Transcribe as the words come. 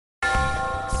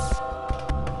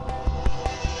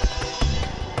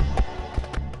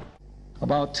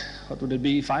About, what would it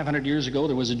be, 500 years ago,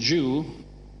 there was a Jew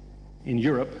in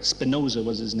Europe, Spinoza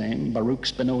was his name, Baruch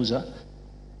Spinoza,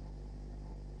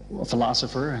 a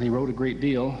philosopher, and he wrote a great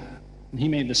deal. And he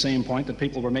made the same point that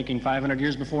people were making 500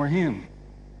 years before him.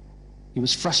 He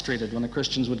was frustrated when the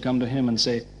Christians would come to him and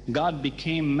say, God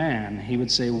became man. He would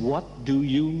say, what do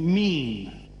you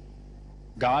mean?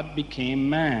 God became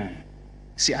man.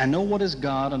 See, I know what is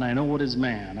God and I know what is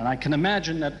man. And I can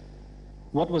imagine that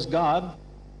what was God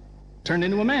turned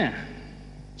into a man.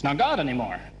 It's not God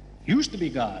anymore. Used to be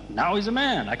God. Now he's a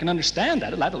man. I can understand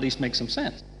that. That at least makes some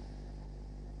sense.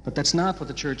 But that's not what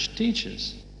the church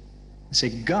teaches. They say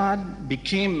God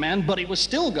became man, but he was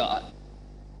still God.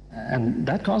 And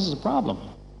that causes a problem.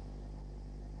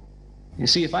 You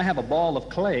see, if I have a ball of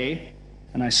clay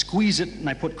and I squeeze it and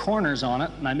I put corners on it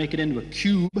and I make it into a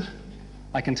cube,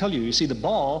 I can tell you, you see, the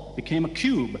ball became a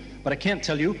cube, but I can't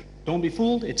tell you, don't be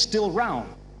fooled, it's still round.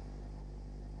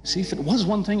 See, if it was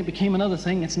one thing, it became another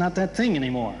thing, it's not that thing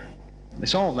anymore. They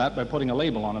solved that by putting a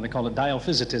label on it. They call it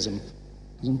diophysitism.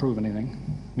 Doesn't prove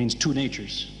anything. It means two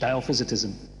natures,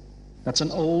 diophysitism. That's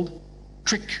an old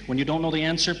trick. When you don't know the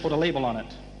answer, put a label on it.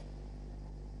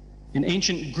 In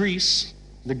ancient Greece,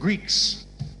 the Greeks,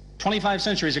 25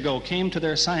 centuries ago, came to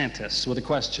their scientists with a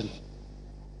question.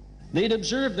 They'd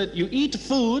observed that you eat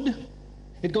food,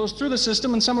 it goes through the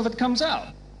system and some of it comes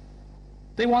out.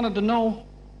 They wanted to know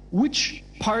which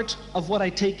part of what I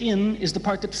take in is the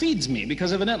part that feeds me,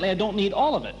 because evidently I don't need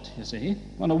all of it, you see.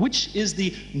 Well, now, which is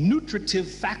the nutritive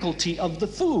faculty of the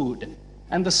food?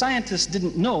 And the scientists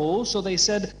didn't know, so they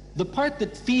said, the part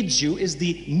that feeds you is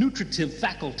the nutritive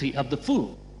faculty of the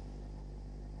food.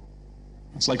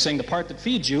 It's like saying the part that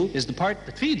feeds you is the part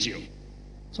that feeds you.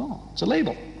 That's all. It's a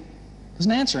label. It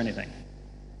doesn't answer anything.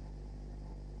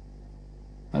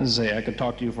 As I say, I could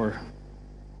talk to you for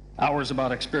hours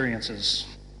about experiences.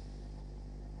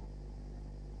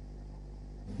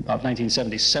 About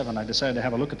 1977, I decided to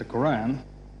have a look at the Quran.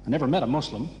 I never met a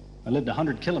Muslim. I lived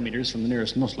 100 kilometers from the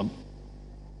nearest Muslim.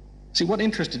 See, what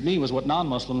interested me was what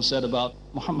non-Muslims said about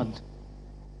Muhammad.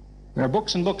 There are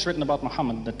books and books written about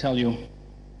Muhammad that tell you,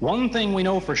 one thing we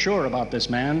know for sure about this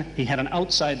man, he had an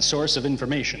outside source of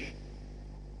information.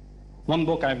 One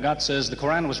book I've got says the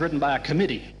Quran was written by a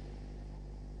committee,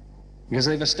 because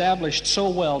they've established so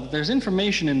well that there's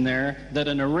information in there that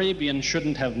an Arabian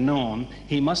shouldn't have known.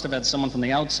 He must have had someone from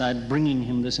the outside bringing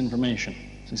him this information.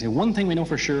 So they say, one thing we know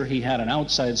for sure, he had an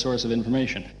outside source of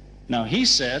information. Now, he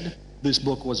said this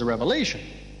book was a revelation.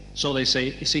 So they say,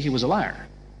 you see, he was a liar.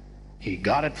 He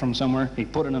got it from somewhere, he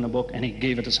put it in a book, and he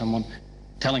gave it to someone,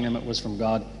 telling him it was from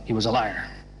God. He was a liar.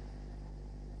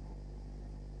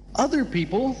 Other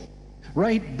people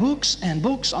write books and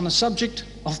books on the subject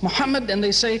of Muhammad, and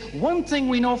they say, one thing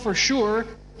we know for sure,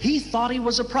 he thought he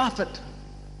was a prophet.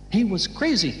 He was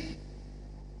crazy.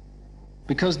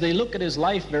 Because they look at his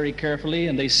life very carefully,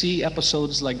 and they see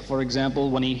episodes like, for example,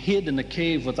 when he hid in the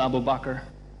cave with Abu Bakr.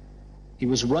 He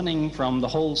was running from the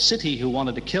whole city who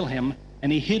wanted to kill him,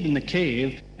 and he hid in the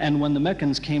cave, and when the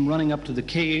Meccans came running up to the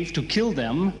cave to kill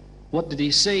them, what did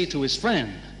he say to his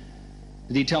friend?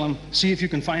 Did he tell him, see if you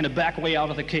can find a back way out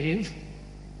of the cave?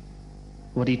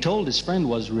 What he told his friend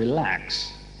was,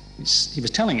 relax. He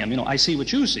was telling him, you know, I see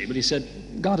what you see, but he said,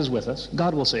 God is with us.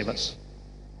 God will save us.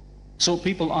 So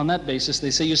people on that basis, they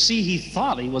say, you see, he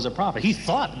thought he was a prophet. He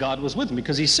thought God was with him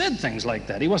because he said things like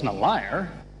that. He wasn't a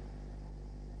liar.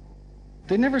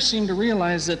 They never seem to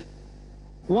realize that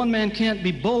one man can't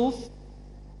be both.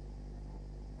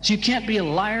 So you can't be a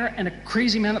liar and a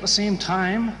crazy man at the same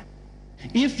time.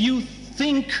 If you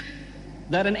think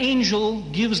that an angel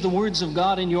gives the words of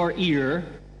God in your ear,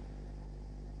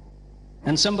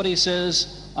 and somebody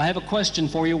says, I have a question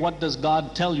for you, what does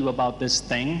God tell you about this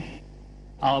thing?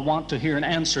 I want to hear an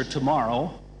answer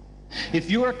tomorrow. If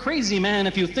you're a crazy man,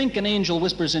 if you think an angel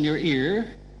whispers in your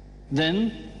ear,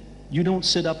 then you don't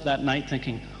sit up that night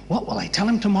thinking, what will I tell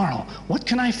him tomorrow? What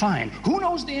can I find? Who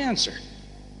knows the answer?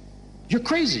 You're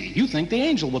crazy. You think the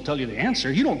angel will tell you the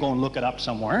answer. You don't go and look it up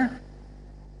somewhere.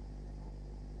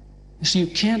 You see, you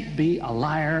can't be a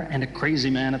liar and a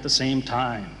crazy man at the same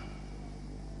time.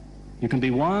 You can be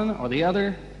one or the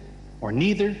other or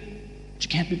neither, but you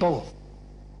can't be both.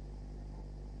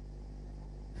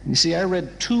 You see, I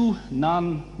read two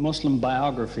non-Muslim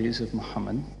biographies of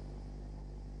Muhammad.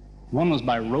 One was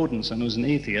by Rodenson, who was an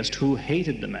atheist who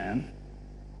hated the man.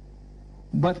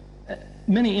 But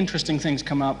many interesting things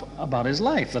come up about his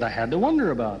life that I had to wonder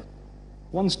about.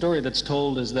 One story that's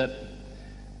told is that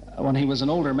when he was an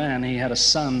older man, he had a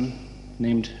son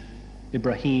named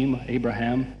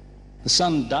Abraham. The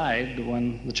son died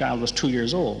when the child was 2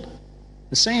 years old.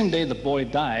 The same day the boy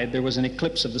died, there was an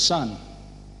eclipse of the sun.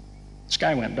 The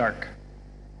sky went dark.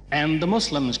 And the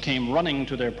Muslims came running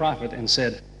to their prophet and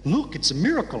said, look, it's a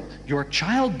miracle. Your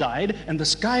child died and the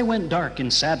sky went dark in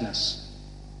sadness.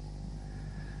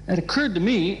 It occurred to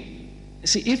me,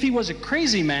 see, if he was a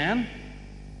crazy man,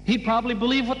 he'd probably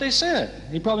believe what they said.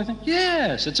 He'd probably think,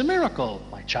 yes, it's a miracle.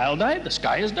 My child died, the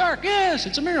sky is dark. Yes,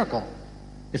 it's a miracle.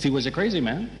 If he was a crazy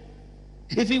man.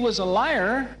 If he was a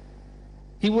liar,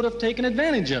 he would have taken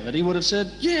advantage of it. He would have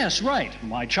said, yes, right,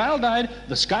 my child died,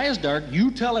 the sky is dark, you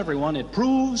tell everyone, it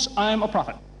proves I'm a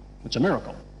prophet. It's a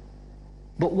miracle.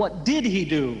 But what did he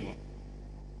do?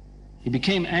 He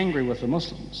became angry with the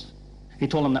Muslims. He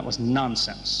told them that was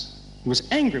nonsense. He was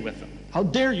angry with them. How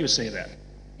dare you say that?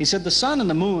 He said the sun and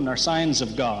the moon are signs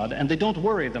of God, and they don't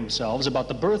worry themselves about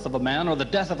the birth of a man or the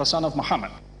death of a son of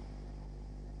Muhammad.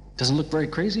 Doesn't look very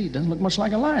crazy. Doesn't look much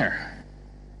like a liar.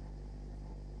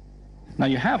 Now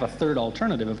you have a third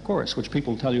alternative, of course, which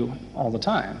people tell you all the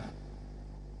time.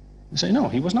 They say, no,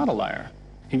 he was not a liar.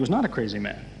 He was not a crazy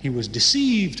man. He was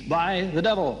deceived by the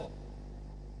devil.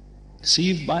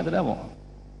 Deceived by the devil.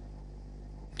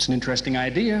 It's an interesting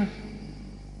idea.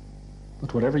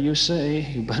 But whatever you say,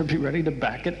 you better be ready to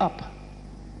back it up.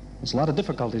 There's a lot of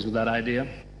difficulties with that idea.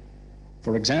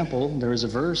 For example, there is a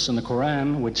verse in the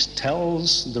Quran which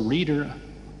tells the reader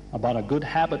about a good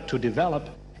habit to develop.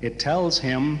 It tells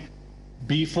him,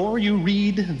 before you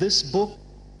read this book,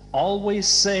 always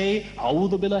say,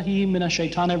 A'udhu billahi minash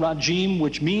shaitani rajim,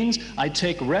 which means, I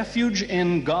take refuge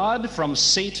in God from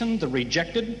Satan the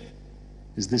rejected.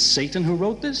 Is this Satan who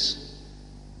wrote this?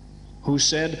 Who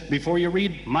said, before you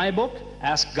read my book,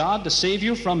 ask God to save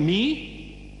you from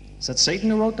me? Is that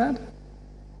Satan who wrote that?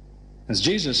 As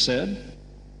Jesus said,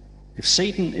 if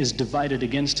Satan is divided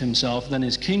against himself, then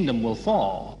his kingdom will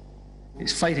fall.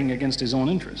 He's fighting against his own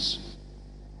interests.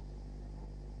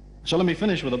 So let me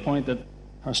finish with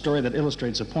a story that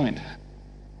illustrates a point.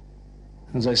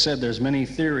 As I said, there's many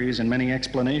theories and many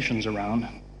explanations around.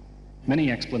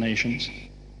 Many explanations.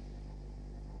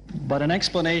 But an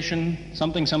explanation,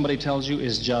 something somebody tells you,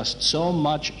 is just so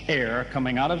much air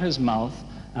coming out of his mouth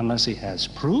unless he has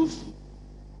proof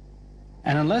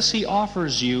and unless he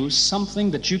offers you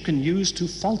something that you can use to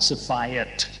falsify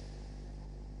it.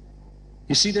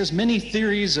 You see, there's many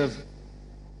theories of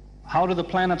how do the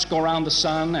planets go around the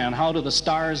sun and how do the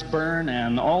stars burn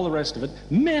and all the rest of it.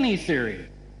 Many theories.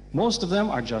 Most of them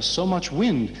are just so much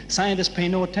wind. Scientists pay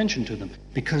no attention to them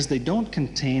because they don't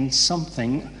contain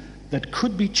something that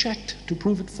could be checked to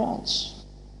prove it false.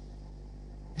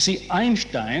 You see,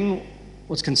 Einstein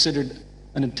was considered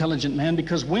an intelligent man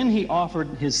because when he offered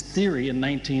his theory in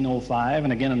 1905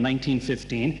 and again in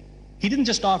 1915, he didn't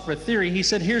just offer a theory, he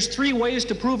said, here's 3 ways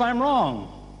to prove I'm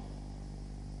wrong.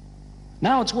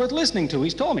 Now it's worth listening to.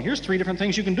 He's told me, here's 3 different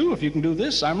things you can do. If you can do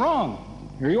this, I'm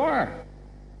wrong. Here you are.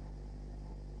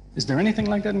 Is there anything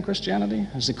like that in Christianity?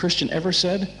 Has the Christian ever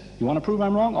said, you want to prove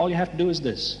I'm wrong? All you have to do is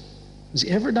this. Has he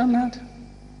ever done that?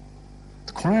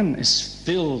 The Quran is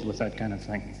filled with that kind of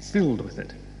thing, filled with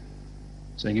it.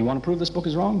 Saying, you want to prove this book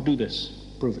is wrong? Do this.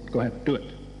 Prove it. Go ahead, do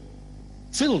it.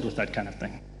 Filled with that kind of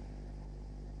thing.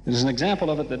 There's an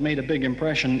example of it that made a big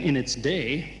impression in its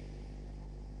day,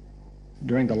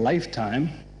 during the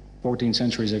lifetime, 14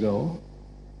 centuries ago,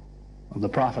 of the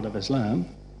Prophet of Islam.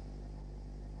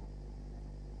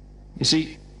 You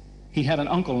see, he had an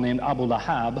uncle named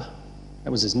Abdul-Ahad.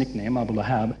 That was his nickname,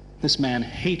 Abdul-Ahad. This man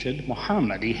hated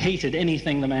Muhammad. He hated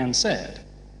anything the man said.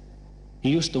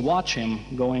 He used to watch him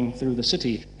going through the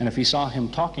city, and if he saw him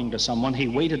talking to someone, he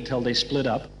waited till they split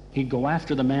up. He'd go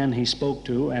after the man he spoke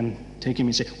to and take him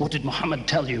and say, what did Muhammad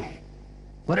tell you?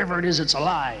 Whatever it is, it's a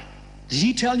lie. Did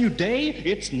he tell you day?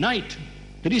 It's night.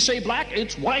 Did he say black?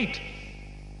 It's white.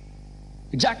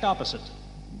 Exact opposite.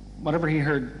 Whatever he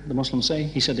heard the Muslims say,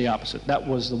 he said the opposite. That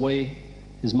was the way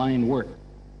his mind worked.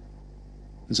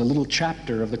 There's a little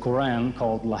chapter of the Quran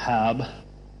called Lahab,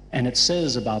 and it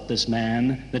says about this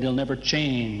man that he'll never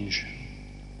change.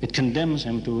 It condemns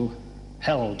him to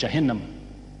hell, Jahannam.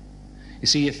 You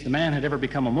see, if the man had ever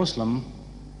become a Muslim,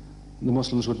 the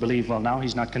Muslims would believe, well, now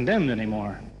he's not condemned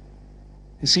anymore.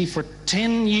 You see, for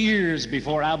 10 years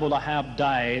before Abdul-Ahad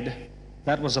died,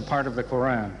 that was a part of the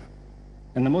Quran.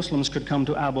 And the Muslims could come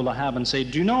to Abdul-Ahad and say,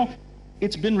 do you know,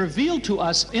 it's been revealed to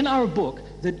us in our book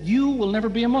that you will never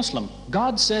be a Muslim.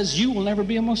 God says you will never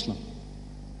be a Muslim.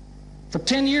 For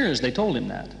 10 years they told him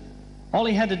that. All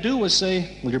he had to do was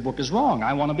say, well, your book is wrong.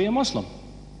 I want to be a Muslim.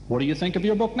 What do you think of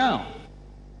your book now?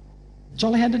 That's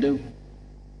all he had to do.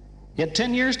 He had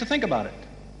 10 years to think about it.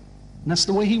 And that's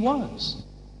the way he was.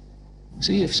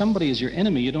 See, if somebody is your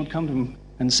enemy, you don't come to him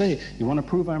and say, you want to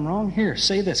prove I'm wrong? Here,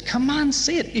 say this. Come on,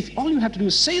 say it. If all you have to do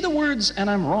is say the words and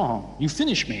I'm wrong, you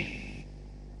finish me.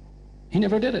 He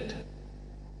never did it.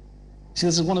 See,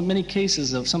 this is one of many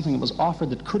cases of something that was offered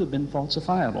that could have been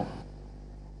falsifiable.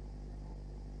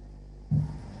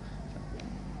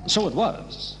 So it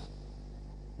was.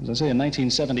 As I say, in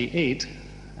 1978,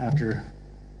 after,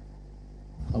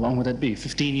 how long would that be,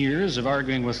 15 years of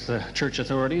arguing with the church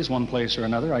authorities, one place or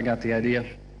another, I got the idea,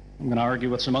 I'm going to argue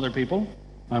with some other people.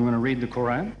 I'm going to read the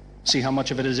Quran, see how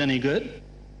much of it is any good,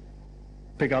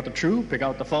 pick out the true, pick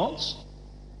out the false.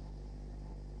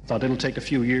 Thought it'll take a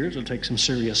few years, it'll take some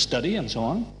serious study and so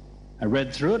on. I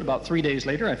read through it. About 3 days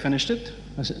later, I finished it.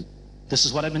 I said, this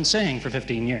is what I've been saying for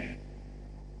 15 years.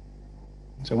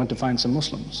 So I went to find some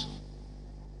Muslims.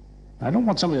 I don't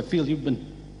want somebody to feel you've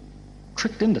been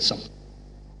tricked into something.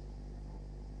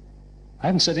 I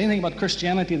haven't said anything about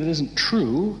Christianity that isn't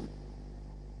true.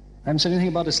 I haven't said anything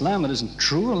about Islam that isn't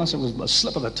true, unless it was a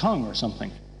slip of the tongue or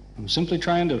something. I'm simply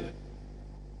trying to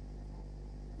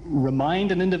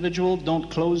remind an individual, don't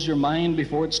close your mind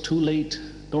before it's too late.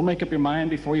 Don't make up your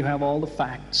mind before you have all the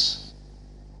facts.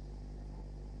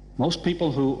 Most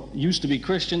people who used to be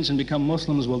Christians and become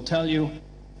Muslims will tell you,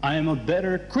 I am a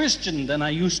better Christian than I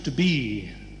used to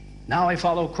be. Now I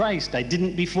follow Christ. I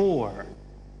didn't before.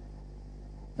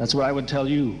 That's what I would tell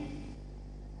you.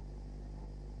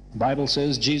 The Bible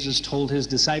says Jesus told his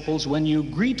disciples, when you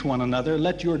greet one another,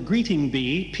 let your greeting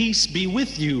be, peace be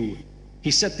with you.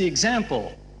 He set the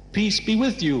example. Peace be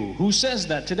with you. Who says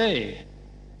that today?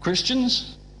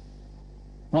 Christians?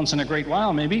 Once in a great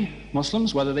while, maybe.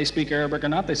 Muslims, whether they speak Arabic or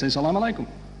not, they say, Salam alaikum.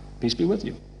 Peace be with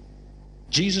you.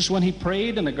 Jesus, when he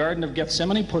prayed in the Garden of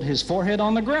Gethsemane, put his forehead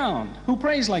on the ground. Who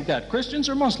prays like that, Christians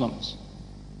or Muslims?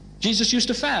 Jesus used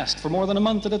to fast for more than a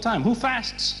month at a time. Who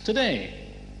fasts today?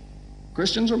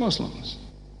 Christians or Muslims?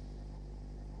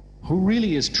 Who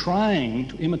really is trying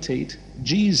to imitate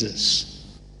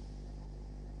Jesus?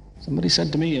 Somebody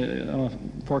said to me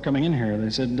before coming in here, they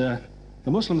said, the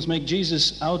Muslims make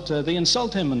Jesus out, they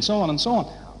insult him and so on and so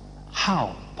on.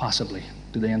 How, possibly,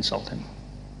 do they insult him?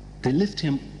 They lift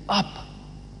him up.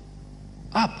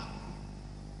 Up.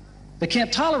 They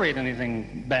can't tolerate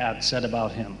anything bad said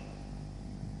about him.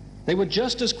 They would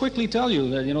just as quickly tell you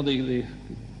that, you know, they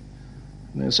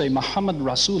say Muhammad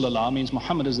Rasulullah means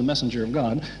Muhammad is the messenger of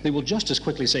God. They will just as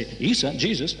quickly say Isa,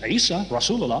 Jesus, Isa,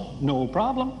 Rasulullah, no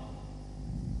problem.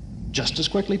 Just as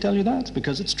quickly tell you that,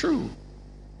 because it's true.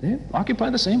 They occupy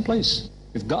the same place.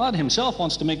 If God himself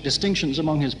wants to make distinctions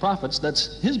among his prophets,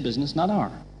 that's his business, not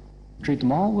ours. Treat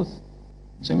them all with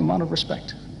the same amount of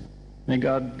respect. May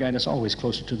God guide us always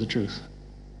closer to the truth.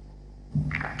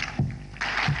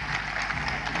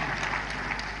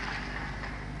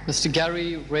 Mr.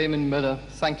 Gary Raymond Miller,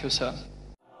 thank you, sir.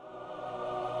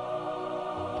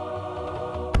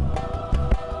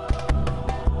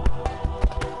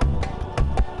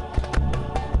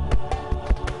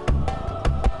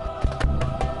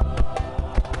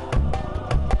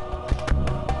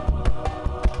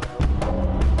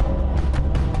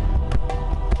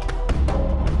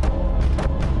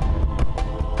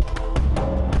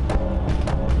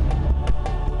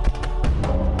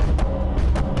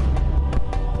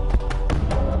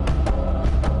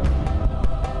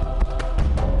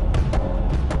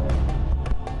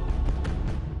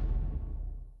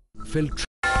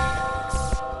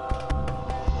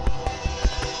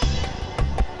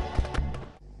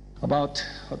 About,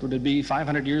 what would it be,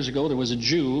 500 years ago, there was a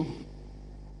Jew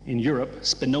in Europe,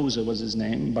 Spinoza was his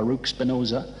name, Baruch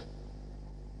Spinoza,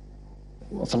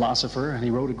 a philosopher, and he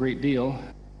wrote a great deal.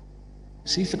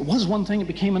 See, if it was one thing, it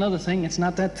became another thing, it's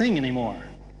not that thing anymore.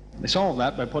 They solved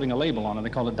that by putting a label on it. They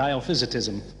call it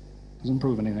diophysitism. Doesn't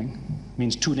prove anything. It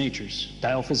means two natures,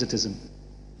 diophysitism.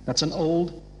 That's an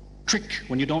old trick.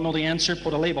 When you don't know the answer,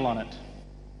 put a label on it.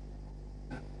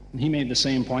 And he made the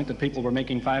same point that people were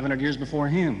making 500 years before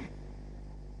him.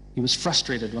 He was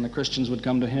frustrated when the Christians would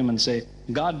come to him and say,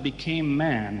 God became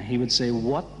man. He would say,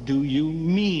 what do you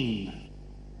mean?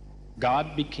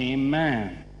 God became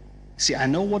man. See, I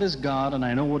know what is God and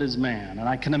I know what is man. And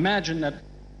I can imagine that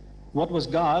what was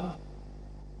God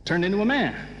turned into a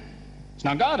man. It's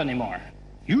not God anymore.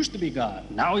 He used to be God.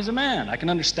 Now he's a man. I can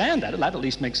understand that. That at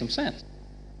least makes some sense.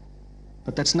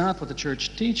 But that's not what the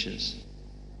church teaches.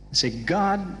 They say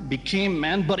God became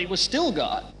man, but he was still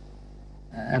God.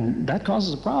 And that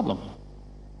causes a problem.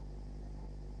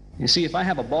 You see, if I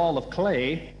have a ball of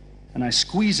clay and I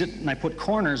squeeze it and I put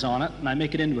corners on it and I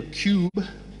make it into a cube,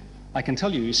 I can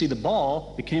tell you, you see, the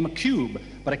ball became a cube,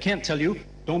 but I can't tell you,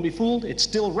 don't be fooled, it's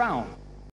still round.